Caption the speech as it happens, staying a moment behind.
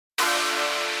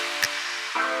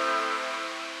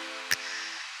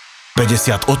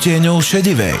50 odtieňov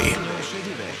šedivej.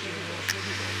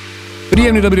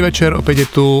 Príjemný dobrý večer, opäť je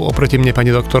tu oproti mne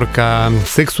pani doktorka,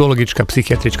 sexuologička,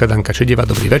 psychiatrička Danka Šediva.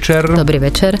 Dobrý večer. Dobrý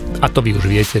večer. A to vy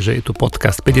už viete, že je tu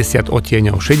podcast 50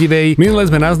 odtieňov šedivej. Minule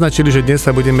sme naznačili, že dnes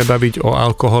sa budeme baviť o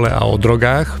alkohole a o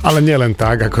drogách, ale nie len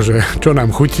tak, akože čo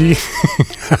nám chutí.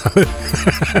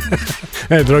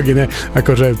 Drogy ne,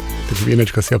 akože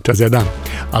vínečko si občas ja dám,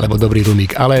 alebo dobrý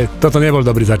rumík, ale toto nebol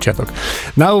dobrý začiatok.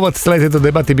 Na úvod celej tejto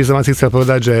debaty by som asi chcel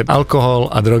povedať, že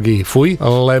alkohol a drogy fuj,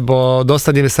 lebo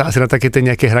dostaneme sa asi na také tie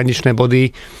nejaké hraničné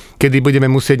body, kedy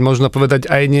budeme musieť možno povedať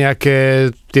aj nejaké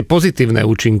tie pozitívne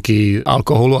účinky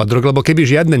alkoholu a drog, lebo keby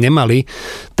žiadne nemali,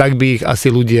 tak by ich asi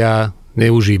ľudia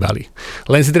neužívali.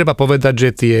 Len si treba povedať, že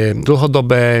tie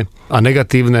dlhodobé a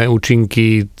negatívne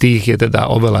účinky tých je teda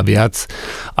oveľa viac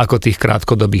ako tých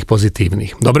krátkodobých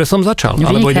pozitívnych. Dobre som začal,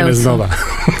 alebo ideme znova.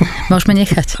 Môžeme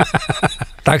nechať.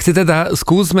 Tak si teda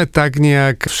skúsme tak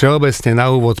nejak všeobecne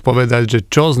na úvod povedať, že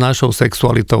čo s našou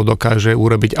sexualitou dokáže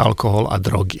urobiť alkohol a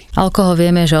drogy. Alkohol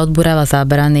vieme, že odburáva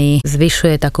zábrany,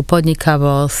 zvyšuje takú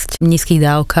podnikavosť v nízkych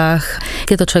dávkach.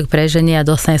 Keď to človek preženie a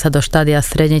dostane sa do štádia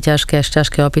stredne ťažké až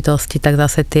ťažké opitosti, tak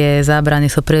zase tie zábrany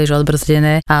sú príliš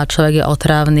odbrzdené a človek je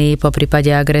otrávny, poprípade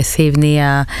agresívny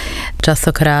a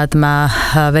častokrát má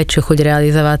väčšiu chuť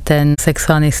realizovať ten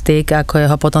sexuálny styk, ako je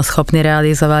ho potom schopný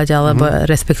realizovať, alebo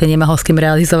respektíve nemá ho s kým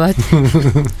realizovať.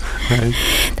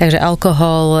 Takže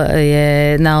alkohol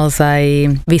je naozaj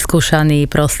vyskúšaný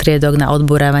prostriedok na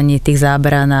odburávanie tých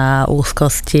zábran a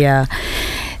úzkosti a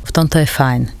v tomto je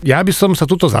fajn. Ja by som sa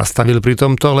tuto zastavil pri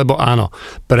tomto, lebo áno,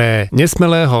 pre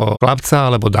nesmelého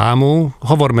chlapca alebo dámu,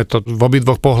 hovorme to v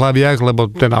obidvoch pohlaviach, lebo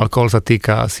ten alkohol sa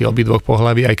týka asi obidvoch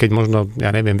pohlaví, aj keď možno,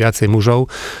 ja neviem, viacej mužov,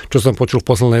 čo som počul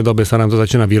v poslednej dobe, sa nám to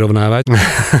začína vyrovnávať.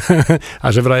 A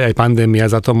že vraj aj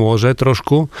pandémia za to môže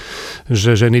trošku,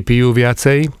 že ženy pijú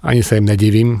viacej, ani sa im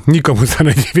nedivím, nikomu sa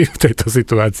nedivím v tejto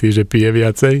situácii, že pije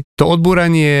viacej. To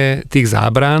odbúranie tých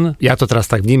zábran, ja to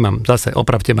teraz tak vnímam, zase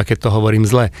opravte ma, keď to hovorím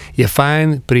zle, je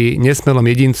fajn pri nesmelom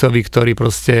jedincovi, ktorý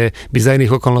proste by za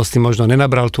iných okolností možno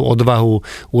nenabral tú odvahu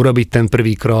urobiť ten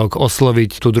prvý krok,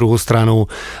 osloviť tú druhú stranu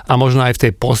a možno aj v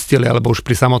tej posteli alebo už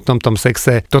pri samotnom tom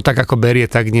sexe to tak ako berie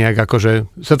tak nejak akože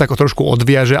sa tak trošku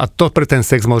odviaže a to pre ten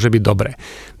sex môže byť dobre.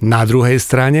 Na druhej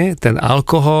strane ten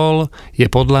alkohol je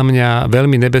podľa mňa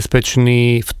veľmi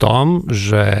nebezpečný v tom,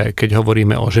 že keď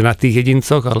hovoríme o ženatých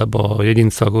jedincoch alebo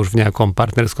jedincoch už v nejakom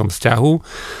partnerskom vzťahu,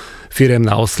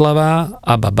 firemná oslava,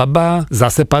 baba,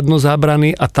 zase padnú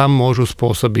zábrany a tam môžu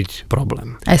spôsobiť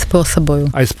problém. Aj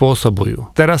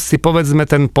spôsobujú. Teraz si povedzme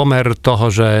ten pomer toho,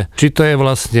 že či to je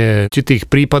vlastne, či tých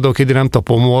prípadov, kedy nám to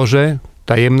pomôže,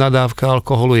 tá jemná dávka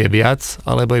alkoholu je viac,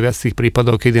 alebo je viac tých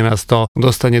prípadov, kedy nás to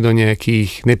dostane do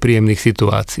nejakých nepríjemných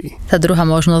situácií. Tá druhá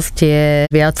možnosť je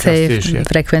viacej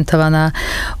frekventovaná.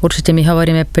 Určite my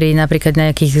hovoríme pri napríklad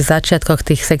nejakých začiatkoch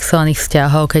tých sexuálnych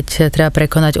vzťahov, keď treba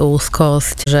prekonať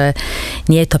úzkosť, že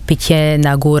nie je to pitie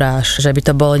na gúráž, že by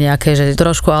to bolo nejaké, že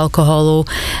trošku alkoholu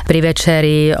pri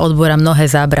večeri odbúra mnohé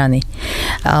zábrany.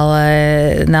 Ale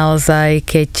naozaj,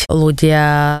 keď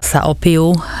ľudia sa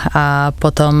opijú a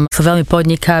potom sú veľmi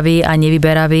podnikaví a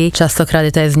nevyberaví. Častokrát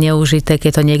je to aj zneužité,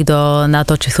 keď to niekto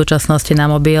natočí v súčasnosti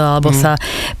na mobil, alebo sa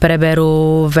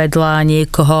preberú vedľa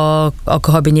niekoho, o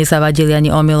koho by nezavadili ani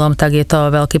omylom, tak je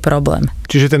to veľký problém.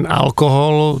 Čiže ten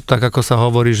alkohol, tak ako sa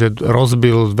hovorí, že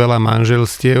rozbil veľa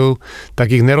manželstiev,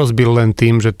 tak ich nerozbil len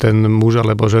tým, že ten muž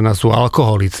alebo žena sú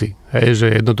alkoholici. Hej, že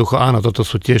jednoducho áno, toto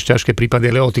sú tiež ťažké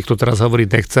prípady, ale o tých tu teraz hovoriť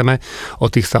nechceme.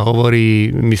 O tých sa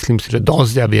hovorí, myslím si, že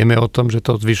dosť a vieme o tom, že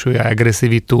to zvyšuje aj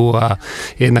agresivitu a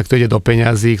jednak to ide do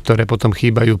peňazí, ktoré potom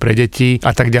chýbajú pre deti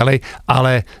a tak ďalej.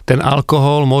 Ale ten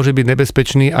alkohol môže byť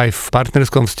nebezpečný aj v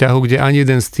partnerskom vzťahu, kde ani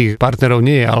jeden z tých partnerov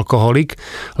nie je alkoholik,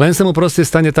 len sa mu proste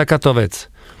stane takáto vec.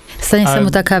 Stane sa mu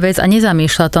taká vec a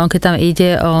nezamýšľa to, on keď tam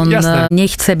ide, on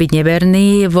nechce byť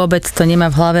neverný, vôbec to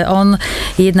nemá v hlave, on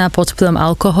jedná pod vplyvom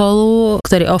alkoholu,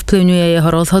 ktorý ovplyvňuje jeho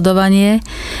rozhodovanie,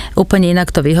 úplne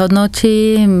inak to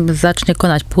vyhodnotí, začne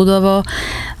konať púdovo,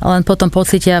 len potom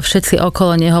pocítia všetci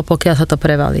okolo neho, pokiaľ sa to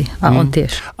prevalí. A on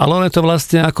tiež. Ale on je to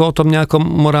vlastne ako o tom nejakom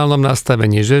morálnom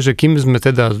nastavení, že kým sme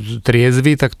teda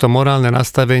triezvi, tak to morálne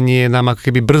nastavenie nám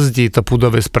ako keby brzdí to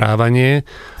púdové správanie,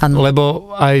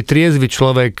 lebo aj triezvy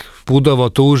človek púdovo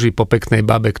túži po peknej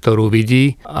babe, ktorú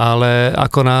vidí, ale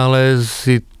ako náhle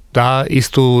si dá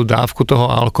istú dávku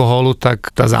toho alkoholu,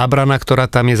 tak tá zábrana, ktorá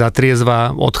tam je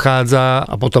zatriezva, odchádza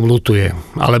a potom ľutuje.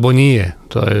 Alebo nie.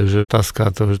 To je že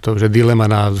otázka, to je dilema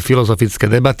na filozofické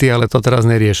debaty, ale to teraz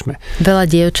neriešme. Veľa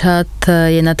dievčat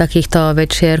je na takýchto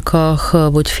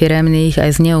večierkoch buď firemných,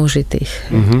 aj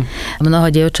zneužitých. Mnoho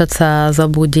dievčat sa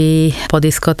zobudí po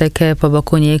diskotéke po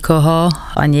boku niekoho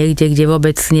a niekde, kde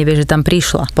vôbec nevie, že tam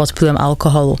prišla pod vplyvom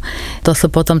alkoholu. To sú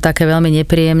potom také veľmi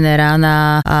nepríjemné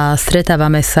rána a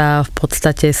stretávame sa v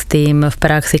podstate s tým v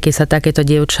praxi, keď sa takéto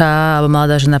dievča alebo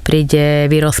mladá žena príde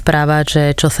vyrozprávať, že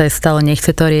čo sa jej stalo,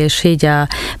 nechce to riešiť a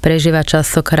prežíva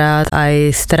častokrát aj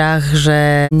strach,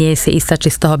 že nie je si istá, či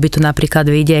z toho bytu napríklad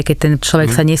vyjde, keď ten človek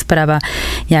sa nespráva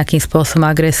nejakým spôsobom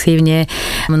agresívne.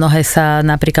 Mnohé sa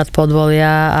napríklad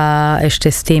podvolia a ešte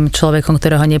s tým človekom,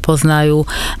 ktorého nepoznajú,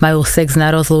 majú sex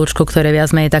na rozlúčku, ktorý viac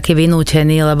menej taký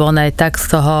vynútený, lebo ona je tak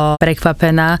z toho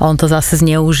prekvapená, on to zase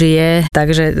zneužije.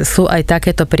 Takže sú aj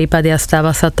takéto prípady a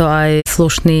stáva sa to aj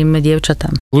slušným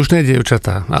dievčatám. Slušné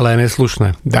dievčatá, ale aj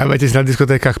neslušné. Dávajte si na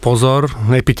diskotékach pozor,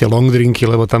 nepite long drinky,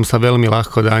 lebo tam sa veľmi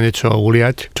ľahko dá niečo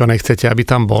uliať, čo nechcete, aby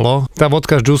tam bolo. Tá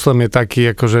vodka s džusom je taký,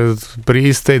 akože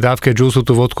pri istej dávke džusu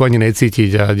tú vodku ani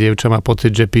necítiť a dievča má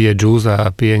pocit, že pije džus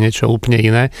a pije niečo úplne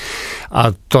iné.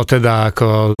 A to teda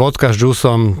ako vodka s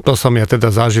džusom, to som ja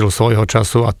teda zažil svojho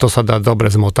času a to sa dá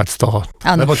dobre zmotať z toho.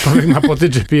 Ano. Lebo človek má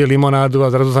pocit, že pije limonádu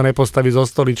a zrazu sa nepostaví zo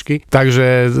stoličky.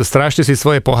 Takže strážte si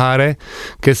svoje poháre,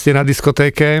 keď ste na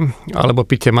diskotéke, alebo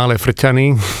pite malé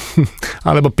frťany,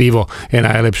 alebo pivo je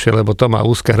najlepšie, lebo to má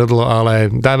úzke hrdlo,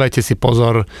 ale dávajte si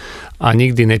pozor a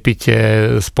nikdy nepite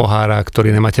z pohára,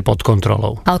 ktorý nemáte pod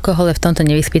kontrolou. Alkohol je v tomto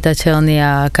nevyspytateľný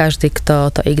a každý,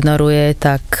 kto to ignoruje,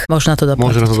 tak možno to doplatiť.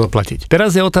 Možno to doplatiť.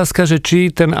 Teraz je otázka, že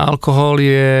či ten alkohol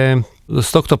je z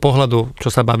tohto pohľadu,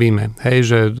 čo sa bavíme, hej,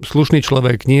 že slušný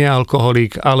človek nie je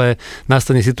alkoholík, ale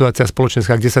nastane situácia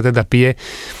spoločenská, kde sa teda pije.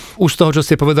 Už z toho, čo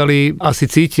ste povedali,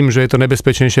 asi cítim, že je to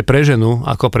nebezpečnejšie pre ženu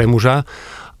ako pre muža,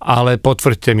 ale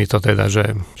potvrďte mi to teda,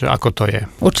 že ako to je.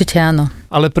 Určite áno.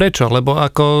 Ale prečo? Lebo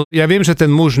ako, ja viem, že ten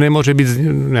muž nemôže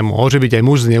byť aj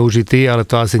muž zneužitý, ale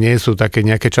to asi nie sú také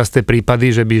nejaké časté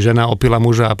prípady, že by žena opila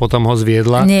muža a potom ho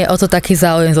zviedla. Nie je o to taký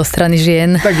záujem zo strany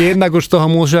žien. Tak jednak už toho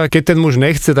muža, keď ten muž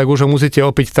nechce, tak už ho musíte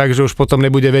opiť tak, že už potom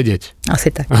nebude vedieť. Asi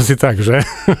tak. Asi tak, že?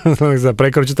 Za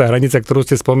prekročí tá hranica, ktorú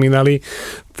ste spomínali,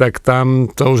 tak tam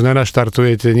to už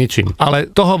nenaštartujete ničím. Ale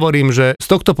to hovorím, že z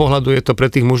tohto pohľadu je to pre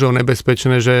tých mužov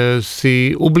nebezpečné, že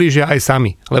si ublížia aj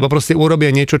sami, lebo proste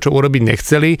urobia niečo, čo urobiť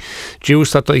nechceli, či už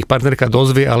sa to ich partnerka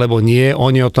dozvie, alebo nie,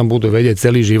 oni o tom budú vedieť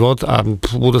celý život a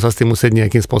budú sa s tým musieť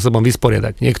nejakým spôsobom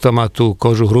vysporiadať. Niekto má tú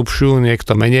kožu hrubšiu,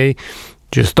 niekto menej.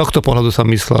 Čiže z tohto pohľadu som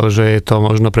myslel, že je to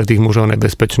možno pre tých mužov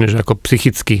nebezpečné, že ako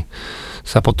psychicky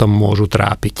sa potom môžu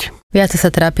trápiť. Viac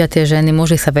sa trápia tie ženy,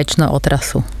 muži sa väčšinou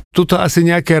otrasú. Tuto asi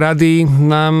nejaké rady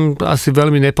nám asi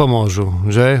veľmi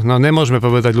nepomôžu, že? No nemôžeme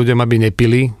povedať ľuďom, aby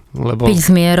nepili, lebo... Piť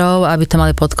s mierou, aby to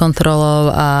mali pod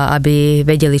kontrolou a aby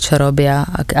vedeli, čo robia.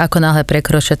 Ako náhle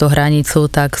prekročia tú hranicu,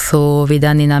 tak sú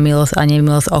vydaní na milosť a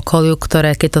nemilosť okoliu,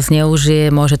 ktoré keď to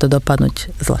zneužije, môže to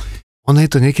dopadnúť zle. Ono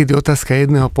je to niekedy otázka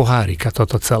jedného pohárika,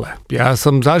 toto celé. Ja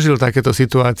som zažil takéto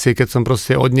situácie, keď som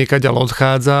proste odniekaďal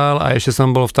odchádzal a ešte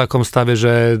som bol v takom stave,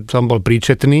 že som bol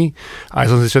príčetný a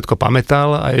som si všetko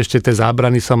pamätal a ešte tie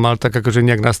zábrany som mal tak akože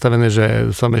nejak nastavené,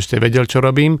 že som ešte vedel, čo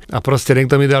robím a proste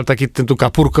niekto mi dal taký tú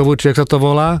kapurkovú, či jak sa to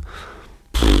volá.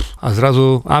 A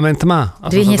zrazu amen tma.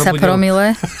 Dvihne sa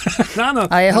promile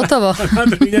a je hotovo. Na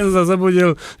druhý deň som sa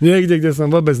zabudil niekde, kde som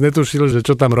vôbec netušil, že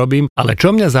čo tam robím. Ale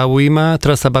čo mňa zaujíma,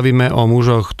 teraz sa bavíme o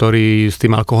mužoch, ktorí s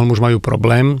tým alkoholom už majú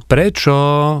problém. Prečo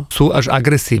sú až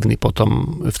agresívni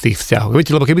potom v tých vzťahoch?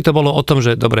 Viete, lebo keby to bolo o tom,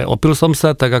 že dobre, opil som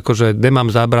sa, tak akože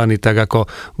nemám zábrany, tak ako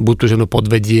buď tú ženu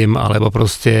podvediem, alebo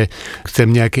proste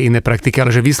chcem nejaké iné praktiky,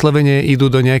 ale že vyslovene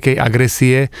idú do nejakej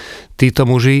agresie títo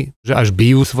muži, že až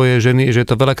bijú svoje ženy, že je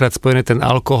to veľakrát spojené ten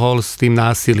alkohol s tým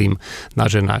násilím na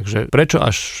ženách. Že prečo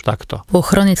až takto? U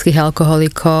chronických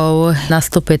alkoholikov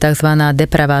nastupuje tzv.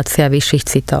 Depravácia vyšších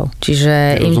citov.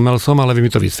 Čiže rozumel som, ale vy mi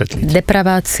to vysvetlíte.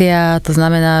 Depravácia, to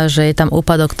znamená, že je tam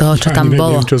úpadok toho, čo tam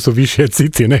bolo. Neviem, čo sú vyššie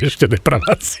city, ne ešte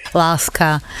depravácia.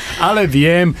 Láska. Ale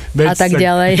viem. A tak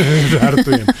ďalej.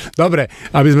 Žartujem. Dobre,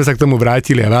 aby sme sa k tomu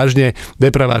vrátili a vážne,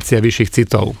 depravácia vyšších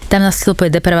citov. Tam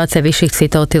nastupuje depravácia vyšších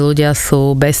citov, tí ľudia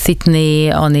sú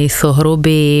bezcitní, oni sú hrubí,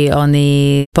 hrubí,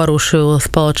 oni porušujú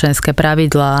spoločenské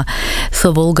pravidlá,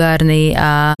 sú vulgárni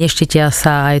a neštítia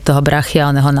sa aj toho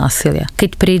brachiálneho násilia.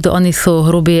 Keď prídu, oni sú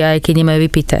hrubí, aj keď nemajú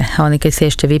vypité. A oni keď si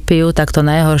ešte vypijú, tak to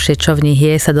najhoršie, čo v nich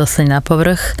je, sa dostane na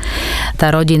povrch.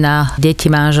 Tá rodina, deti,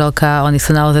 manželka, oni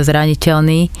sú naozaj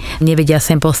zraniteľní, nevedia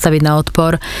sa im postaviť na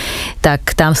odpor,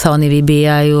 tak tam sa oni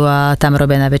vybíjajú a tam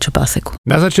robia najväčšiu paseku.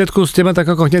 Na začiatku ste ma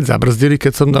tak ako hneď zabrzdili,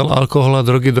 keď som dal alkohol a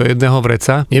drogy do jedného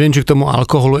vreca. Neviem, či k tomu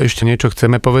alkoholu ešte niečo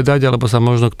chceme povedať, alebo sa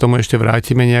možno k tomu ešte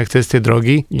vrátime nejak cez tie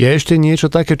drogy. Je ešte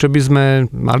niečo také, čo by sme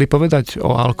mali povedať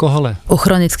o alkohole? U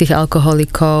chronických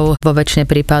alkoholikov vo väčšine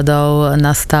prípadov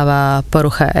nastáva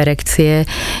porucha erekcie,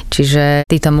 čiže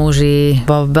títo muži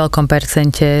vo veľkom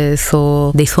percente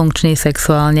sú dysfunkční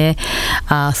sexuálne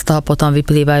a z toho potom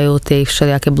vyplývajú tie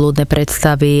všelijaké blúdne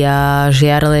predstavy a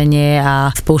žiarlenie a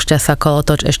spúšťa sa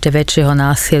kolotoč ešte väčšieho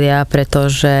násilia,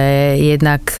 pretože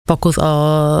jednak pokus o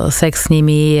sex s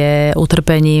nimi je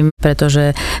utrpením,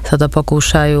 pretože sa to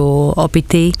pokúšajú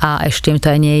opití a ešte im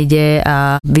to aj nejde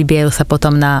a vybijajú sa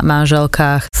potom na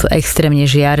manželkách, sú extrémne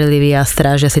žiarliví a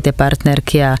strážia si tie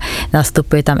partnerky a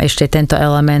nastupuje tam ešte tento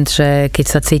element, že keď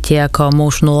sa cíti ako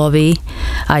muž nulový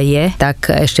a je, tak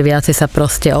ešte viacej sa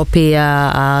proste opíja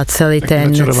a celý tak ten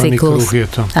cyklus,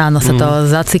 áno, sa to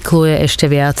zacykluje ešte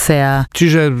viacej.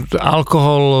 Čiže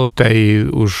alkohol tej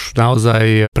už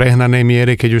naozaj prehnanej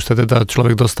miere, keď už sa teda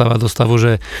človek dostáva do stavu,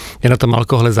 že je na tom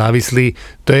alkohole závislý,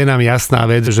 to je nám jasná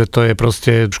vec, že to je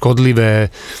proste škodlivé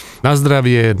na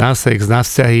zdravie, na sex, na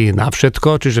vzťahy, na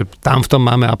všetko, čiže tam v tom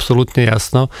máme absolútne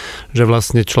jasno, že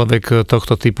vlastne človek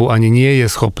tohto typu ani nie je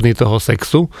schopný toho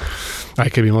sexu,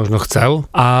 aj keby možno chcel,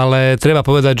 ale treba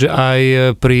povedať, že aj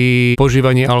pri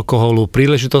požívaní alkoholu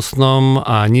príležitostnom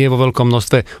a nie vo veľkom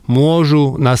množstve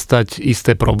môžu nastať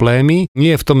isté problémy.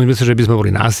 Nie v tom zmysle, že by sme boli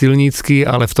násilnícky,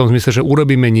 ale v tom zmysle, že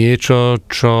urobíme niečo,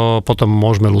 čo potom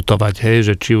môžeme ľutovať,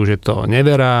 hej, že či už je to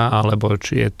nevera, alebo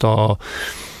či je to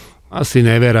asi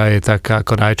nevera je taká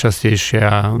ako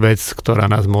najčastejšia vec, ktorá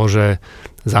nás môže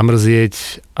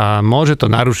zamrzieť a môže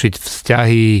to narušiť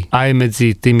vzťahy aj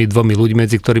medzi tými dvomi ľuďmi,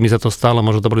 medzi ktorými sa to stalo,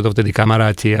 možno to boli to vtedy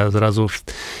kamaráti a zrazu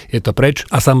je to preč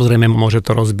a samozrejme môže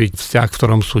to rozbiť vzťah, v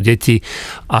ktorom sú deti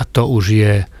a to už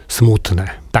je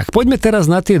smutné. Tak poďme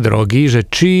teraz na tie drogy, že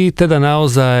či teda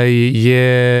naozaj je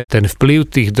ten vplyv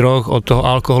tých drog od toho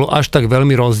alkoholu až tak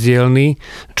veľmi rozdielny.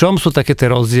 Čom sú také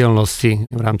tie rozdielnosti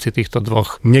v rámci týchto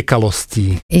dvoch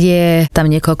nekalostí? Je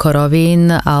tam niekoľko rovín,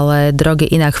 ale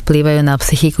drogy inak vplývajú na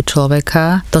psychiku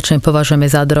človeka. To, čo my považujeme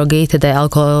za drogy, teda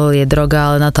alkohol je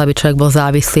droga, ale na to, aby človek bol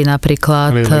závislý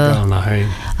napríklad. Ale legálna, hej.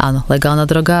 Áno, legálna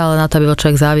droga, ale na to, aby bol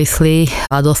človek závislý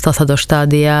a dostal sa do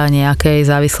štádia nejakej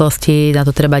závislosti, na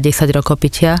to treba 10 rokov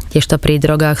pitia. Tiežto pri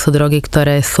drogách sú drogy,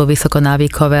 ktoré sú vysoko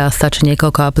návykové a stačí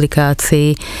niekoľko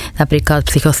aplikácií, napríklad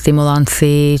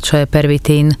psychostimulancii, čo je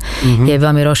pervitín. Je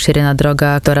veľmi rozšírená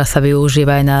droga, ktorá sa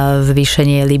využíva aj na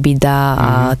zvýšenie libida a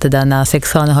teda na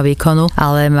sexuálneho výkonu,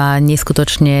 ale má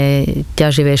neskutočne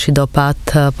ťaživejší dopad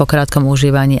po krátkom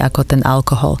užívaní ako ten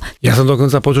alkohol. Ja som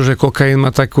dokonca počul, že kokain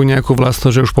má takú nejakú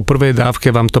vlastnosť, že už po prvej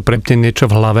dávke vám to prepne niečo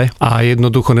v hlave a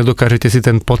jednoducho nedokážete si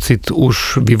ten pocit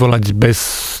už vyvolať bez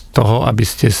toho, aby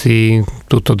ste si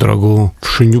túto drogu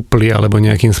šňupli alebo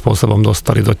nejakým spôsobom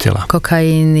dostali do tela.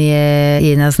 Kokain je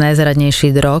jedna z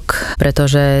najzradnejších drog,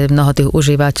 pretože mnoho tých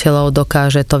užívateľov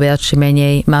dokáže to viac či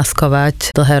menej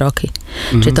maskovať dlhé roky.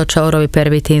 Čiže to, čo urobí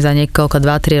pervitín za niekoľko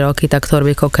 2-3 roky, tak to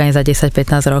robí kokain za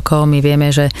 10-15 rokov. My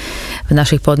vieme, že v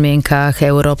našich podmienkách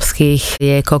európskych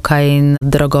je kokain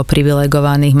drogou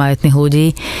privilegovaných majetných ľudí.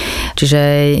 Čiže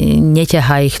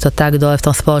neťahá ich to tak dole v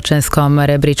tom spoločenskom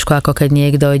rebríčku, ako keď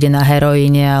niekto ide na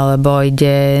heroíne alebo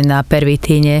ide na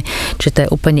pervitíne, čiže to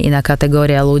je úplne iná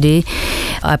kategória ľudí.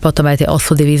 A potom aj tie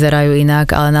osudy vyzerajú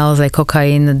inak, ale naozaj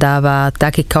kokain dáva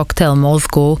taký koktail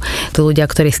mozgu. Tí ľudia,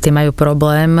 ktorí s tým majú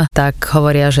problém, tak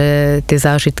hovoria, že tie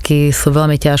zážitky sú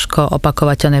veľmi ťažko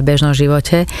opakovateľné v bežnom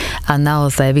živote a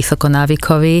naozaj vysoko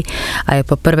návykový. Aj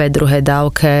po prvej, druhej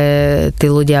dávke tí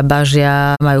ľudia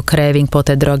bažia, majú craving po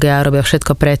tej droge a robia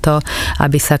všetko preto,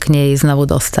 aby sa k nej znovu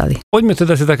dostali. Poďme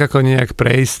teda si tak ako nejak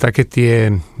prejsť také tie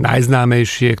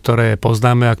najznámejšie, ktoré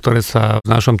poznáme a ktoré sa v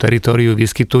našom teritóriu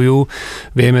vyskytujú.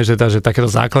 Vieme, že takéto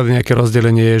základné nejaké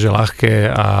rozdelenie je, že ľahké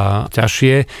a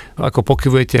ťažšie. Ako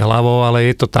pokyvujete hlavou, ale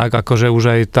je to tak, akože už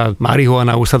aj tá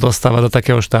marihuana už sa dostáva do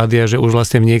takého štádia, že už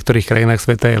vlastne v niektorých krajinách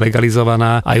sveta je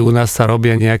legalizovaná. Aj u nás sa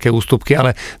robia nejaké ústupky,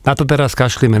 ale na to teraz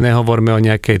kašlíme, nehovoríme o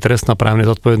nejakej trestnoprávnej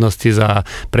zodpovednosti za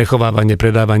prechovávanie,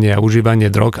 predávanie a užívanie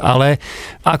drog, ale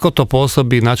ako to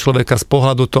pôsobí na človeka z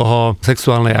pohľadu toho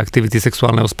sexuálnej aktivity,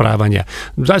 sexuálneho správania.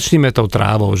 Začnime tou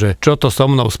trávou, že čo to so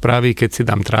mnou spraví, keď si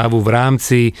dám trávu v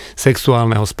rámci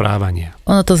sexuálneho správania.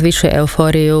 Ono to zvyšuje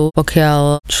eufóriu,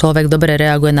 pokiaľ človek dobre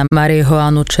reaguje na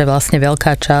marihuanu, čo je vlastne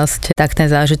veľká časť, tak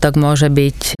ten zážitok môže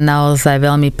byť naozaj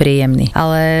veľmi príjemný.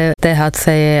 Ale THC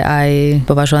je aj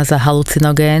považovaný za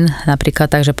halucinogén, napríklad,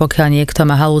 takže pokiaľ niekto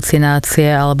má halucinácie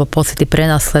alebo pocity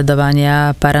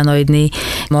prenasledovania, paranoidný,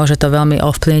 môže to veľmi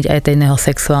ovplyvniť aj ten jeho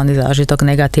sexuálny zážitok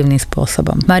negatívnym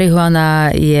spôsobom.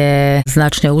 Marihuana je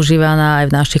značne užívaná aj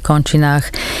v našich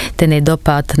končinách. Ten jej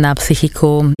dopad na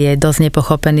psychiku je dosť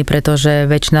nepochopený, pretože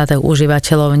väčšina tých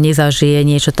užívateľov nezažije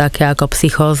niečo také ako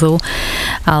psychózu,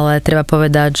 ale treba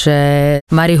povedať, že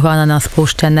marihuana nás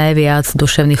spúšťa najviac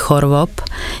duševných chorôb.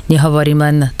 Nehovorím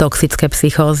len toxické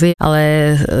psychózy,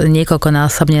 ale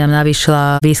niekoľkonásobne nám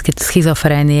navýšila výskyt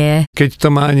schizofrénie. Keď to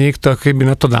má niekto keby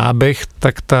na to nábeh,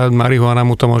 tak tá marihuana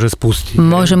mu to môže spustiť.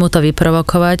 Môže mu to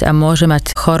vyprovokovať a môže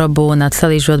mať chorobu na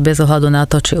celý život bez ohľadu na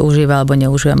to, či užíva alebo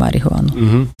neužíva marihuanu.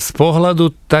 Z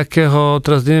pohľadu takého,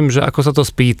 teraz neviem, že ako sa to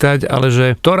spýtať, ale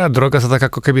že ktorá droga sa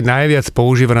tak ako keby najviac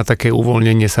používa na také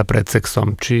uvoľnenie sa pred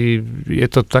sexom? Či je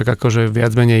to tak akože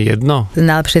viac menej jedno?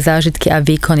 Najlepšie zážitky a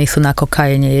výkony sú na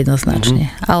kokaine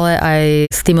jednoznačne. Ale aj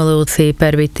stimulujúci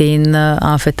pervitín,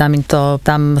 amfetamín,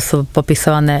 tam sú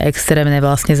popisované extrémne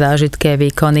vlastne zážitky a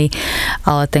výkony,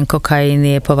 ale ten kokain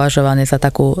je považovaný za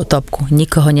takú topku.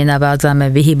 Nikoho nenavádzame,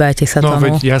 vyhýbajte sa tomu. No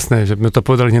veď jasné, že sme to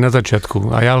povedali hneď na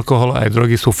začiatku. Aj alkohol, aj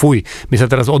drogy sú fuj. My sa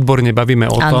teraz odborne bavíme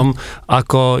o tom,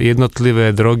 ako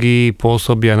jednotlivé drogy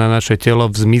pôsobia na naše telo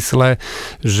v zmysle,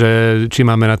 že či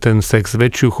máme na ten sex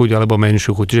väčšiu chuť alebo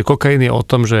menšiu chuť. Čiže kokain je o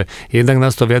tom, že jednak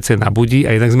nás to viacej nabudí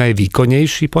a jednak sme aj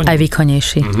výkonnejší po ňom. Aj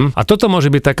výkonnejší. A toto môže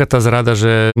byť taká tá zrada,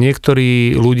 že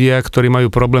niektorí ľudia, ktorí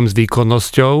majú problém s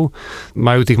výkonnosťou,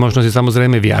 majú tých možností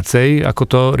samozrejme viacej, ako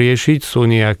to riešiť. Sú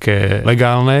nejaké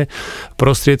legálne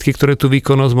prostriedky, ktoré tú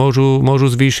výkonnosť môžu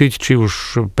zvýšiť, či už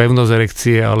pevnosť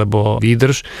erekcie alebo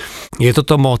výdrž. Je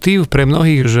toto motív pre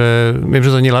mnohých, že viem,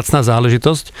 že to nie je lacná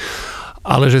záležitosť,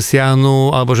 ale že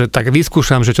siahnu, alebo že tak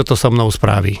vyskúšam, že čo to so mnou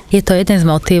spraví. Je to jeden z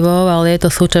motivov, ale je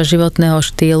to súčasť životného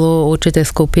štýlu určitej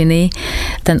skupiny.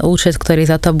 Ten účet, ktorý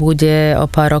za to bude o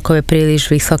pár rokov, je príliš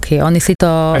vysoký. Oni si to...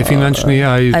 Aj finančný,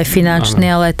 aj finančný,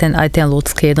 ale aj ten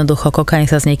ľudský. Jednoducho kokain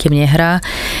sa s niekým nehrá.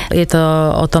 Je to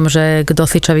o tom, že kto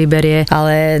si čo vyberie,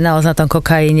 ale naozaj na tom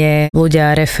kokaine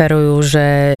ľudia referujú, že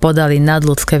podali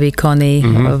nadľudské výkony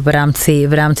v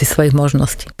rámci svojich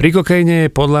možností. Pri kokaine je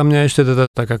podľa mňa ešte teda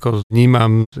tak ako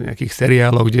mám nejakých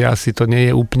seriálov, kde asi to nie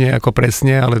je úplne ako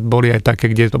presne, ale boli aj také,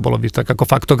 kde to bolo tak ako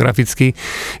faktograficky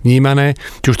vnímané,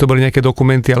 či už to boli nejaké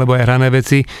dokumenty alebo aj hrané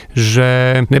veci,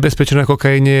 že nebezpečné na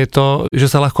kokaine je to, že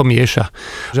sa ľahko mieša.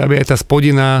 Že aby aj tá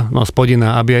spodina,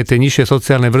 aby aj tie nižšie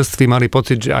sociálne vrstvy mali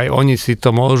pocit, že aj oni si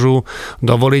to môžu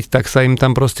dovoliť, tak sa im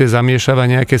tam proste zamiešava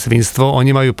nejaké svinstvo.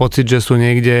 Oni majú pocit, že sú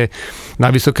niekde na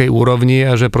vysokej úrovni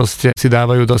a že proste si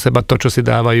dávajú do seba to, čo si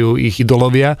dávajú ich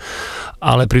idolovia,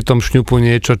 ale pritom šňupu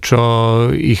niečo, čo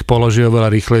ich položí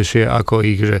oveľa rýchlejšie ako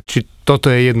ich. Že či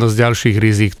toto je jedno z ďalších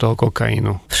rizík toho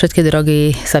kokainu. Všetky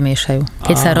drogy sa miešajú.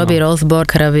 Keď sa robí rozbor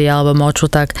krvi alebo moču,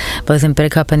 tak povedzme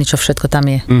prekvapený, čo všetko tam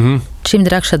je. Čím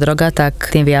drahšia droga,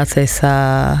 tak tým viacej sa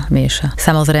mieša.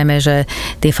 Samozrejme, že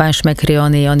tí fajnšmekri,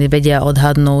 oni vedia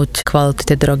odhadnúť kvalitu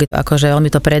tej drogy. Akože on mi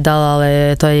to predal,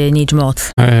 ale to je nič moc.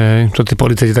 To tí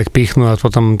policajti tak pichnú a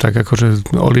potom tak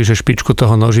akože olíže špičku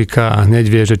toho nožika a hneď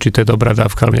vie, že či to je dobrá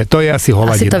dávka. To je asi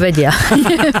hovadina. Asi to vedia.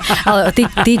 Ale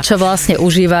tí, čo vlastne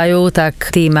užívajú,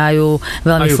 tak tí majú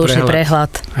veľmi slušný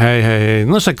prehľad. Hej.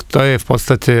 No však to je v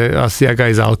podstate asi jak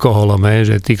aj s alkoholom,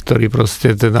 že tí, ktorí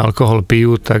proste ten alkohol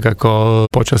pijú, tak ako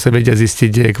počase vedia zistiť,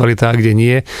 kde je kvalita a kde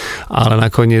nie, ale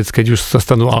nakoniec, keď už sa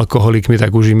stanú alkoholikmi,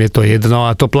 tak už im je to jedno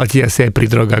a to platí asi aj pri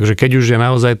drogách, že keď už je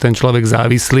naozaj ten človek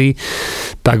závislý,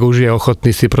 tak už je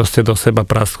ochotný si proste do seba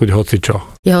prasknúť hocičo.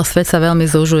 Jeho svet sa veľmi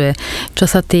zužuje. Čo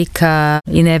sa týka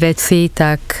iné veci,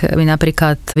 tak my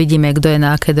napríklad vidíme, kto je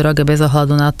na aké droge bez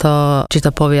ohľadu na to, či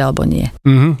to povie alebo nie.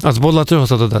 A podľa čoho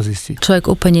sa to dá zistiť?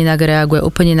 Človek úplne inak reaguje,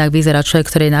 úplne inak vyzerá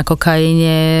človek, ktorý je na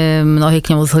kokaine, mnohí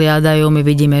k nemu zhliadajú, my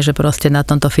vidíme, že proste na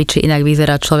tomto fiči inak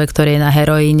vyzerá človek, ktorý je na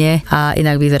heroíne a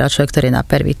inak vyzerá človek, ktorý je na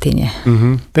pervitíne.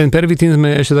 Ten pervitín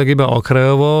sme ešte tak iba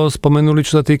okrajovo spomenuli,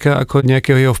 čo sa týka ako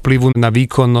nejakého jeho vplyvu na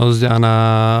výkonnosť a na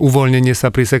uvoľnenie sa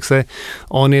pri sexe.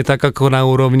 On je tak ako na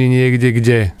úrovni niekde,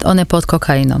 kde? On je pod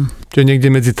kokainom. Čiže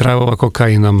niekde medzi trávou a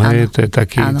kokainom, hej? To je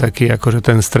taký akože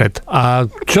ten stred. A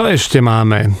čo ešte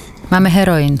máme? Máme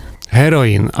heroín.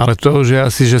 Heroín, ale to už je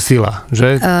asi, že sila,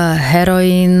 že?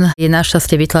 Heroín je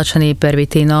našťastie vytlačený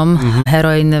pervitínom.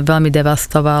 Heroín veľmi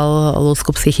devastoval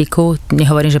ľudskú psychiku.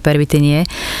 Nehovorím, že pervitín nie.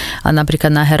 A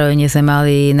napríklad na heroíne sme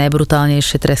mali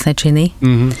najbrutálnejšie trestné činy.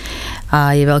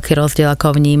 A je veľký rozdiel,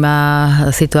 ako vníma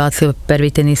situáciu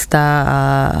pervitinista a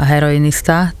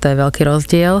heroinista. To je veľký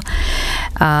rozdiel.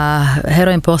 A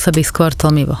heroín pôsobí skôr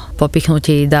tlmivo. Po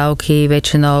pichnutí dávky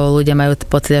väčšinou ľudia majú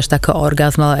pocit až takého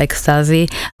orgazmu, ale extázy.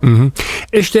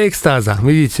 Ešte extáza,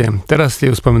 vidíte, teraz ste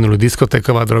ju spomenuli,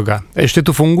 diskotéková droga. Ešte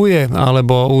tu funguje,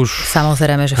 alebo už...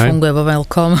 Samozrejme, že funguje vo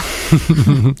veľkom.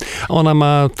 Ona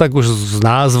má, tak už z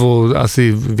názvu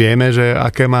asi vieme, že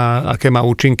aké má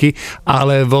účinky,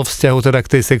 ale vo vzťahu teda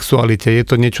k tej sexualite, je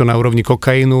to niečo na úrovni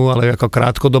kokainu, ale ako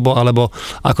krátkodobo, alebo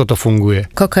ako to funguje?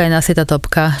 Kokain asi tá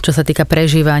topka, čo sa týka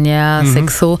prežívania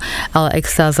sexu, ale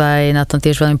extáza je na tom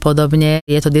tiež veľmi podobne.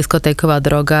 Je to diskotéková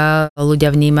droga, ľudia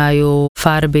vnímajú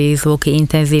farby, zvuky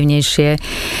intenzívnejšie,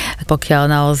 pokiaľ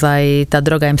naozaj tá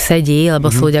droga im sedí, lebo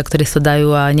sú ľudia, ktorí sa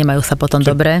dajú a nemajú sa potom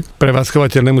dobre.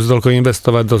 Prevádzkovateľ nemusí toľko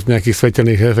investovať do nejakých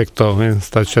svetelných efektov,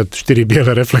 stačia 4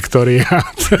 biele reflektory a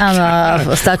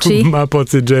áno, stačí. Má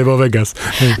pocit, že je vo Vegas.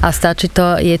 A stačí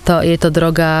to, je to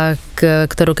droga,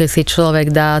 ktorú keď si človek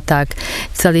dá, tak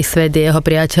celý svet je jeho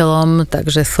priateľom,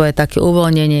 takže sú aj takí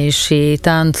uvoľnenejší,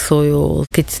 tancujú.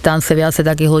 Keď tancuje viacej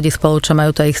takých ľudí spolu, čo majú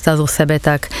to extázu v sebe,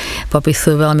 tak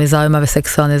popisujú veľmi zaujímavé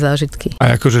sexuálne zážitky.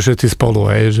 A akože všetci spolu,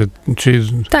 že či...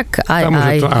 Tak aj.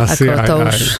 To asi, ako to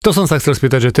už... To som sa chcel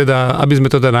spýtať, že teda, aby sme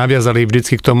to teda naviazali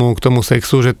vždycky k tomu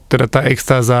sexu, že teda tá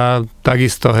extáza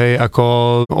takisto, ako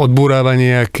odbúrava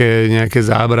nejaké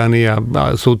zábrany a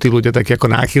sú tí ľudia takí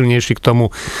ako náchylnejší k tomu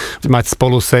mať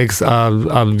spolu sex a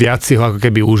viac si ho ako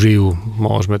keby užijú,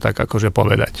 môžeme tak akože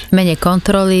povedať. Menej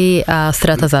kontroly a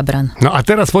strata zábran. No a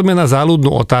teraz poďme na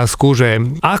záľudnú otázku, že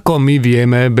ako my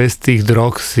vieme bez tých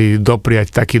drog si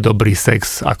dopriať taký dobrý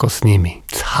sex ako s nimi?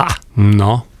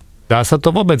 No, dá sa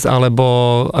to vôbec, alebo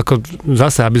ako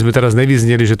zase, aby sme teraz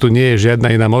nevyzneli, že tu nie je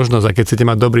žiadna iná možnosť a keď chcete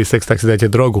mať dobrý sex, tak si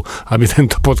dajte drogu, aby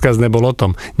tento podcast nebol o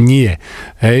tom. Nie.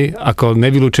 Hej, ako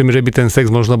nevylučujem, že by ten sex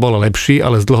možno bol lepší,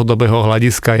 ale z dlhodobého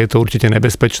hľadiska je to určite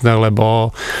nebezpečné,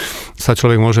 lebo sa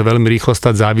človek môže veľmi rýchlo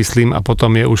stať závislým a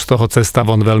potom je už z toho cesta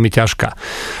von veľmi ťažká.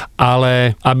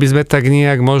 Ale aby sme tak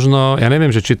nejak možno, ja neviem,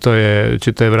 že či to je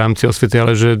v rámci osvety,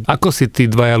 ale že ako si tí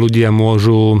dvaja ľudia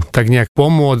môžu tak nejak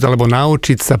pomôcť alebo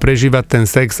naučiť sa prežívať ten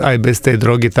sex aj bez tej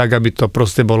drogy tak, aby to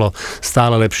proste bolo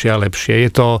stále lepšie a lepšie.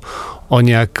 Je to o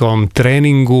nejakom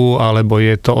tréningu, alebo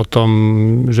je to o tom,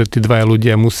 že tí dvaja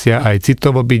ľudia musia aj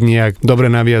citovo byť nejak dobre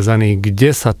naviazaní,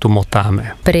 kde sa tu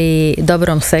motáme? Pri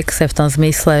dobrom sexe v tom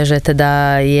zmysle, že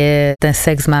teda ten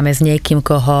sex máme s niekým,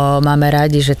 koho máme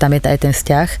radi, že tam je aj ten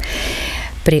vzťah.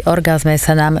 Pri orgazme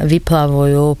sa nám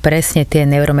vyplavujú presne tie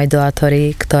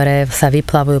neuromodulátory, ktoré sa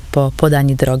vyplavujú po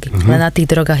podaní drogy. Len na tých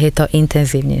drogách je to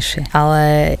intenzívnejšie.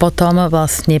 Ale potom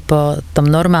vlastne po tom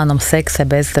normálnom sexe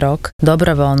bez drog,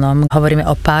 dobrovoľnom, hovoríme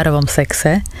o párovom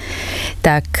sexe,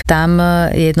 tak tam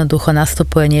jednoducho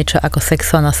nastupuje niečo ako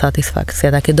sexuálna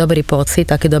satisfakcia. Taký dobrý pocit,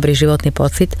 taký dobrý životný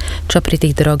pocit, čo pri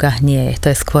tých drogách nie je. To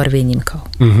je skôr výnimkou.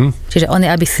 Čiže oni,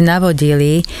 aby si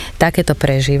navodili takéto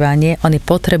prežívanie, oni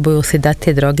potrebujú si dať tie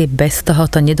drogy, bez toho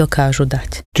to nedokážu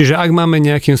dať. Čiže ak máme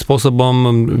nejakým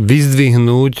spôsobom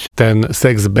vyzdvihnúť ten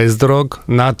sex bez drog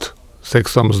nad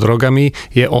sexom s drogami,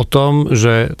 je o tom,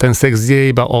 že ten sex je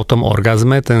iba o tom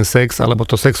orgazme, ten sex alebo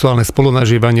to sexuálne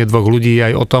spolunažívanie dvoch ľudí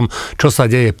aj o tom, čo sa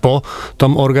deje po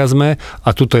tom orgazme a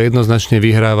tuto jednoznačne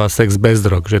vyhráva sex bez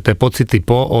drog, že tie pocity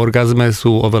po orgazme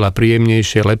sú oveľa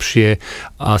príjemnejšie, lepšie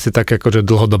a asi tak akože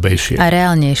dlhodobejšie. A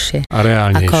reálnejšie.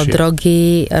 Ako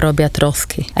drogy robia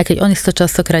trosky. Aj keď oni si to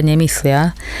častokrát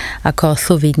nemyslia, ako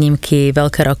sú výnimky,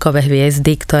 veľké rockové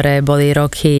hviezdy, ktoré boli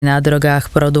roky na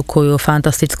drogách, produkujú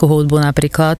fantastickú hudbu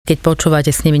napríklad. Keď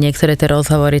počúvate s nimi niektoré tie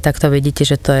rozhovory, tak to vidíte,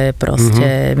 že to je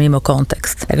proste mimo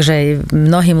kontext. Takže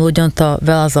mnohým ľuďom to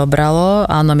veľa zobralo,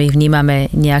 áno, my ich vnímame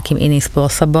nejakým iným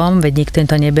spôsobom, veď nikto im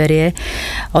to neberie.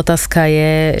 Otázka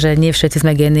je, že nie všetci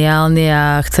sme geniálni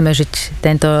a chceme žiť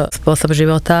tento spôsob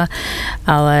života,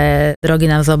 ale drogy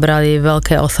nám zobrali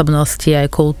veľké osobnosti, aj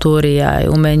kultúry,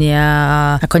 aj umenia a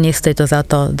ako nestojí to za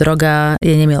to. Droga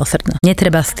je nemilosrdná.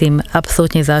 Netreba s tým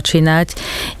absolútne začínať.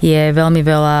 Je veľmi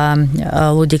veľa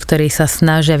ľudí, ktorí sa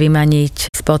snažia vymaniť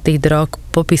spod tých drog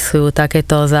popisujú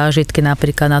takéto zážitky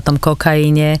napríklad na tom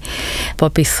kokaine,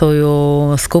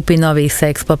 popisujú skupinový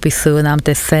sex, popisujú nám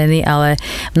tie scény, ale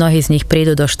mnohí z nich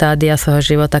prídu do štádia svojho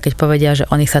života, keď povedia, že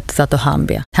oni sa za to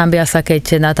hanbia. Hanbia sa,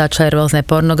 keď natáčajú rôzne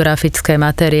pornografické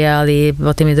materiály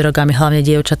pod tými drogami, hlavne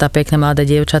dievčatá, pekné mladé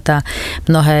dievčatá.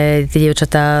 Mnohé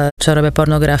dievčatá, čo robia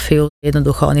pornografiu,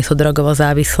 jednoducho oni sú drogovo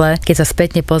závislé. Keď sa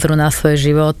spätne pozrú na svoj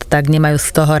život, tak nemajú z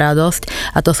toho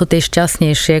radosť a to sú tie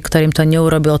šťastnejšie, ktorým to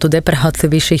neurobilo tú depraváciu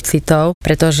vyšších citov,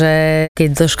 pretože keď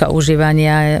dĺžka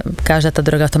užívania, každá tá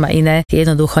droga to má iné,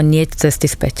 jednoducho nie cesty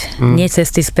späť. Nie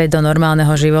cesty späť do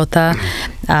normálneho života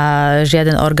a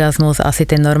žiaden orgazmus, asi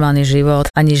ten normálny život,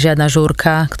 ani žiadna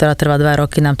žúrka, ktorá trvá 2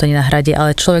 roky, nám to nenahradí,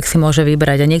 ale človek si môže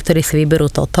vybrať a niektorí si vyberú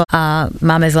toto a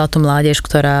máme zlatú mládež,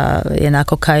 ktorá je na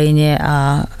kokaine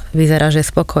a vyzerá, že je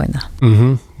spokojná.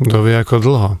 To vie ako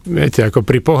dlho. Viete, ako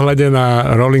pri pohľade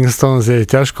na Rolling Stones je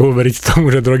ťažko uveriť tomu,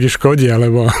 že drogy škodia,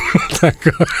 lebo tak,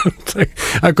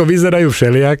 ako vyzerajú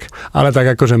všeliak, ale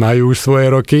tak akože majú už svoje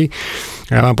roky.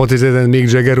 Ja mám pocit, že ten Mick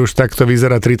Jagger už takto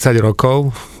vyzerá 30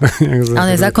 rokov.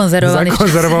 Ale je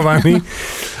zakonzervovaný.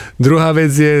 Druhá vec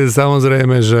je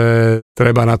samozrejme, že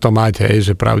treba na to mať,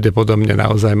 že pravdepodobne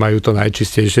naozaj majú to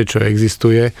najčistejšie, čo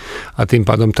existuje a tým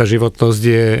pádom tá životnosť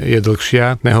je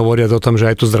dlhšia. Nehovoriac o tom, že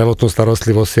aj tú zdravotnú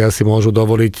starostlivosť si asi môžu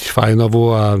dovoliť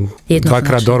fajnovú a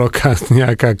 2-krát do roka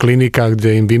nejaká klinika,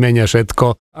 kde im vymenia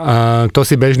všetko. A to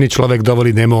si bežný človek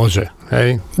dovoliť nemôže.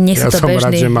 Hej? Ja som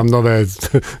rád, že mám nové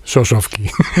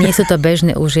šošovky. Nie sú to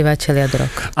bežní užívateľia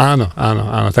drog. Áno.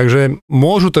 Takže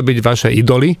môžu to byť vaše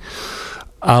idoly,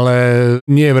 ale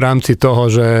nie v rámci toho,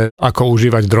 že ako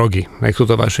užívať drogy. Nech sú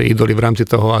to vaše idoly v rámci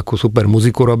toho, akú super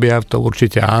muziku robia, to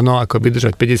určite áno, ako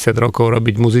vydržať 50 rokov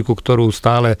robiť muziku, ktorú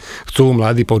stále chcú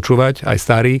mladí počúvať, aj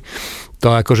starí, to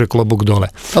akože klobúk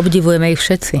dole. Obdivujeme ich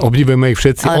všetci.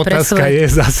 Ale otázka je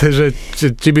zase, že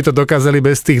či by to dokázali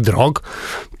bez tých drog,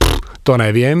 to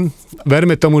neviem.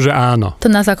 Verme tomu, že áno. To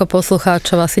nás ako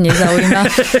poslucháčov asi nezaujíma.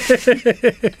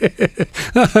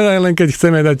 Len keď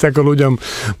chceme dať ako ľuďom,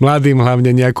 mladým hlavne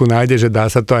nejakú nádej, že dá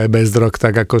sa to aj bez drog,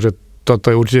 tak akože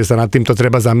toto je určite sa nad týmto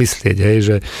treba zamyslieť,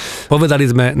 že povedali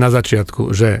sme na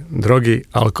začiatku, že drogy,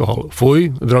 alkohol,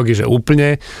 fuj, drogy, že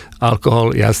úplne,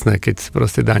 alkohol, jasné, keď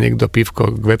proste dá niekto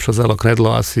pivko k vepšozelo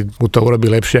knedlo, asi mu to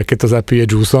urobí lepšie, keď to zapije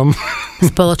džúsom.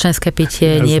 Spoločenské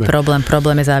pitie nie je problém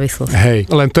je závislosť. Hej,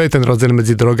 len to je ten rozdiel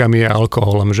medzi drogami a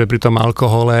alkoholom, že pri tom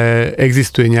alkohole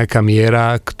existuje nejaká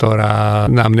miera, ktorá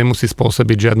nám nemusí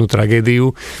spôsobiť žiadnu tragédiu,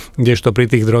 kdežto pri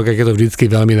tých drogách je to vždycky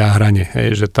veľmi na hrane,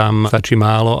 že tam stačí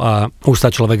málo a už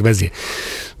sa človek vezie.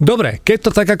 Dobre, keď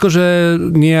to tak akože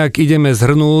nejak ideme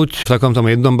zhrnúť v takom tom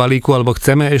jednom balíku, alebo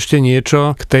chceme ešte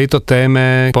niečo k tejto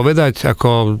téme povedať,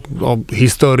 ako o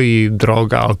histórii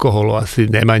drog a alkoholu asi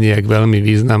nemá nejak veľmi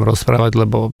význam rozprávať,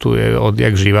 lebo tu je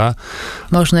odjak živá.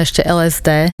 Možno ešte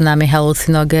LSD, známy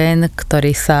halucinogén,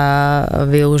 ktorý sa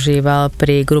využíval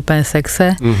pri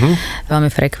grupensexe veľmi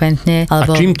frekventne.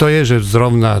 Alebo... A čím to je, že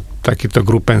zrovna takýto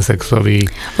grupensexový...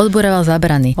 Odburával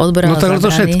zábrany. No tak to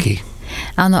všetky.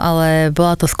 Áno, ale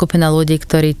bola to skupina ľudí,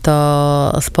 ktorí to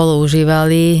spolu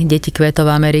užívali, deti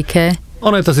kvetov v Amerike.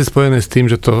 Ono je to si spojené s tým,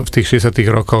 že to v tých 60.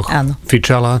 rokoch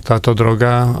fičala táto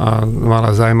droga a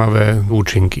mala zaujímavé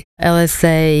účinky. LSD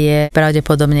je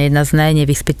pravdepodobne jedna z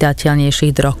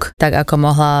najnevyspytateľnejších drog. Tak ako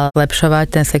mohla zlepšovať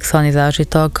ten sexuálny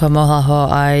zážitok, mohla ho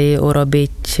aj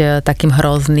urobiť takým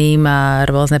hrozným a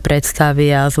rôzne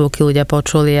predstavy a zvuky ľudia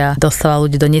počuli a dostala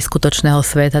ľudí do neskutočného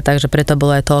sveta, takže preto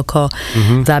bolo aj toľko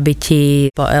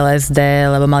zabití po LSD,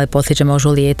 lebo mali pocit, že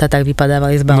môžu lietať, tak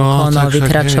vypadávali z balkónov,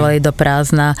 vykračovali do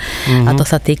prázdna a to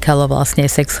sa týkalo vlastne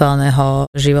sexuálneho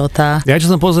života. Ja čo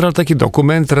som pozeral taký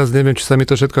dokument, teraz neviem, či sa mi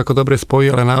to všetko ako dobre spojí,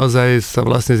 ale naozaj sa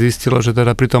vlastne zistilo, že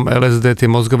teda pri tom LSD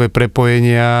tie mozgové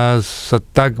prepojenia sa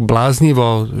tak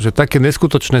bláznivo, že také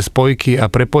neskutočné spojky a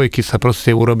prepojky sa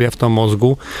proste urobia v tom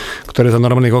mozgu, ktoré za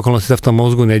normálnych okolností sa v tom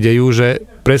mozgu nedejú, že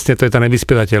presne to je tá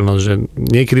nevyspytateľnosť, že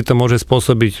niekedy to môže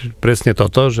spôsobiť presne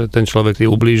toto, že ten človek si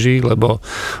ublíži, lebo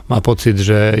má pocit,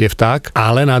 že je vták,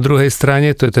 ale na druhej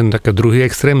strane, to je ten taký druhý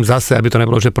extrém, zase, aby to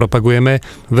nebolo, že propagujeme,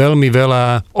 veľmi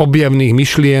veľa objavných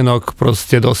myšlienok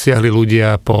proste dosiahli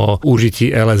ľudia po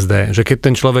užití LSD. Že keď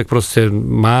ten človek proste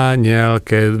má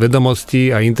nejaké vedomosti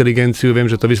a inteligenciu, viem,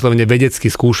 že to vyslovene vedecky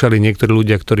skúšali niektorí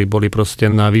ľudia, ktorí boli proste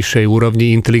na vyššej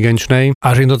úrovni inteligenčnej a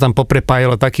že im to tam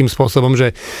poprepájalo takým spôsobom,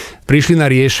 že prišli na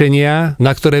riešenia,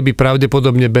 na ktoré by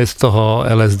pravdepodobne bez toho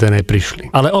LSD neprišli.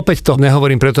 Ale opäť to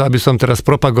nehovorím preto, aby som teraz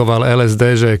propagoval LSD,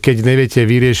 že keď neviete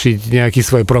vyriešiť nejaký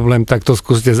svoj problém, tak to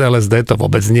skúste z LSD LSD, to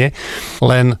vôbec nie.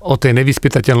 Len o tej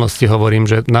nevyspytateľnosti hovorím,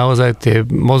 že naozaj tie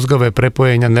mozgové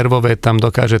prepojenia nervové tam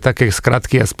dokáže také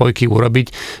skratky a spojky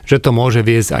urobiť, že to môže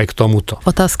viesť aj k tomuto.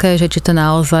 Otázka je, že či to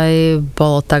naozaj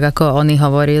bolo tak, ako oni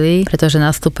hovorili, pretože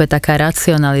nastupuje taká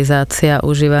racionalizácia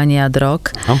užívania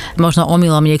drog. No. Možno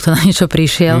omylom niekto na niečo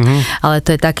prišiel, ale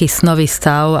to je taký snový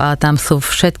stav a tam sú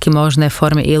všetky možné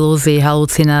formy ilúzií,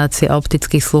 halucinácií,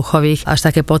 optických, sluchových,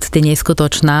 až také pocity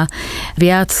neskutočná.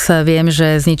 Viac viem,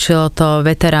 že zničilo to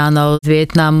veteránov z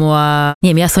Vietnamu a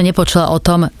ja som nepočula o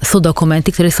tom, sú dokumenty,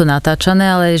 ktoré sú natáčané,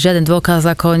 ale žiaden dôkaz,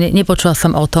 ako nepočula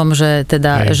som o tom, že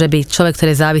teda, že by človek, ktorý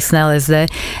je závislý na LSD,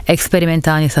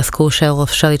 experimentálne sa skúšal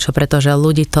všeličo, pretože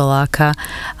ľudí to láka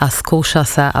a skúša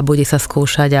sa a bude sa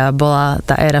skúšať a bola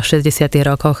tá éra v 60.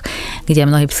 rokoch, kde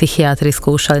mnohí psychiatri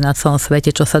skúšali na celom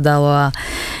svete, čo sa dalo a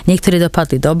niektorí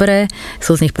dopadli dobre,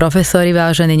 sú z nich profesori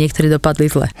vážení, niektorí dopadli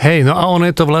zle. Hej, no a ono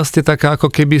je to vlastne taká, ako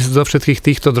keby zo všetkých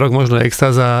týchto drog, možno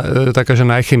extáza, taká, že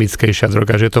najchemickejšia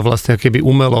droga, že je to vlastne keby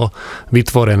umelo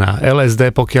vytvorená.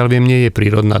 LSD, pokiaľ viem, nie je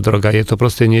prírodná droga, je to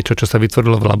proste niečo, čo sa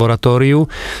vytvorilo v laboratóriu,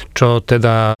 čo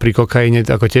teda pri kokaine,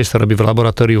 ako tiež sa robí v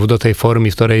laboratóriu do tej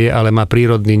formy, v ktorej je, ale má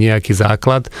prírodný nejaký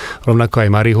základ, rovnako aj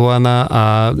marihuana a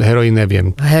heroín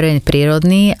neviem. Heroín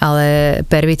prírodný, ale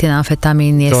pervitin,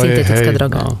 amfetamín je syntetická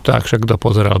droga. No, tak však kto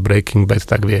pozeral Breaking Bad,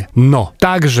 tak vie. No,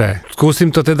 takže skúsim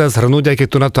to teda zhrnúť, aj keď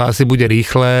tu na to asi bude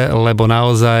rýchle, lebo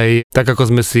naozaj, tak ako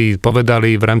sme si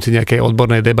povedali v rámci nejakej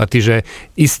odbornej debaty, že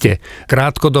iste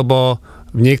krátkodobo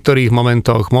v niektorých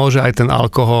momentoch môže aj ten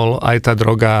alkohol, aj tá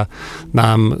droga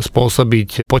nám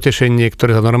spôsobiť potešenie,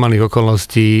 ktoré za normálnych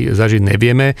okolností zažiť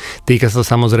nevieme. Týka sa to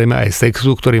samozrejme aj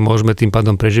sexu, ktorý môžeme tým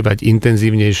pádom prežívať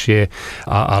intenzívnejšie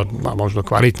a možno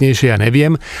kvalitnejšie, ja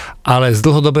neviem. Ale z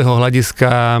dlhodobého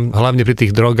hľadiska, hlavne pri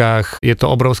tých drogách, je to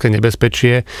obrovské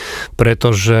nebezpečie,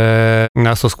 pretože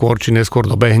nás to skôr či neskôr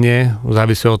dobehne,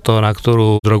 závisí od toho, na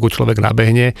ktorú drogu človek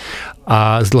nabehne.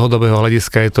 A z dlhodobého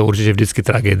hľadiska je to určite vždycky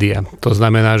tragédia. To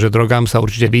znamená, že drogám sa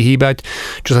určite vyhýbať.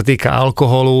 Čo sa týka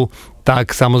alkoholu,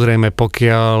 tak samozrejme,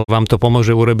 pokiaľ vám to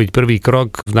pomôže urobiť prvý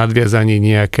krok v nadviazaní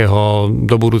nejakého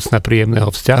do budúcna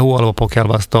príjemného vzťahu, alebo pokiaľ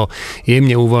vás to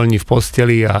jemne uvoľní v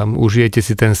posteli a užijete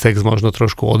si ten sex možno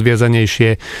trošku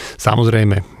odviazanejšie,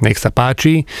 samozrejme, nech sa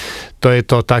páči. To je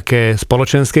to také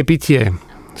spoločenské pitie.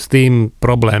 S tým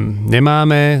problém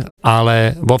nemáme,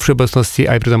 ale vo všeobecnosti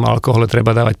aj pri tom alkohole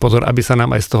treba dávať pozor, aby sa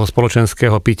nám aj z toho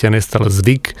spoločenského pitia nestal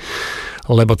zvyk,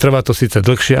 lebo trvá to síce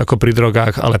dlhšie ako pri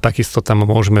drogách, ale takisto tam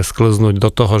môžeme sklznúť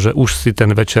do toho, že už si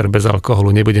ten večer bez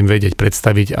alkoholu nebudem vedieť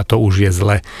predstaviť a to už je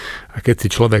zle. A keď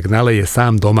si človek naleje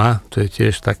sám doma, to je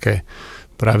tiež také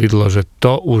pravidlo, že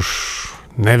to už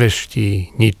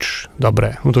neveští nič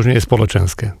dobré. No to už nie je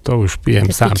spoločenské. To už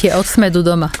pijem sám. Pitie od smedu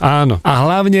doma. Áno. A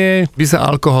hlavne by sa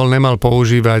alkohol nemal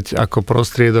používať ako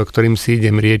prostriedok, ktorým si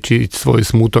idem riečiť svoj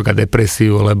smútok a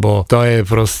depresiu, lebo to je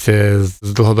proste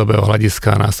z dlhodobého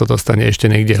hľadiska nás to dostane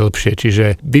ešte niekde hĺbšie. Čiže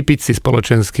vypiť si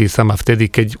spoločensky sa má vtedy,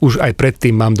 keď už aj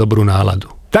predtým mám dobrú náladu.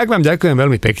 Tak vám ďakujem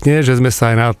veľmi pekne, že sme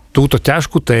sa aj na túto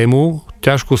ťažkú tému,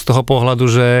 ťažkú z toho pohľadu,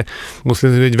 že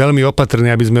musíme byť veľmi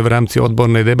opatrní, aby sme v rámci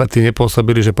odbornej debaty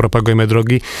nepôsobili, že propagujeme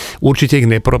drogy. Určite ich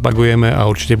nepropagujeme a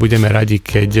určite budeme radi,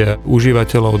 keď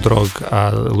užívateľov drog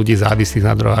a ľudí závislých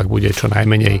na drogách bude čo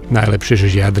najmenej, najlepšie, že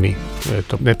žiadny. Je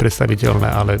to nepredstaviteľné,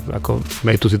 ale ako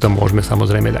my tu si to môžeme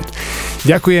samozrejme dať.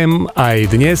 Ďakujem aj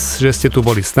dnes, že ste tu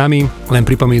boli s nami. Len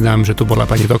pripomínam, že tu bola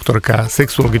pani doktorka,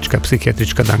 sexuologička,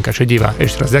 psychiatrička Danka Šedivá.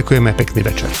 Ešte raz ďakujeme, pekný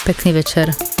večer. Pekný večer.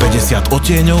 50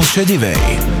 odtieňov šedivej.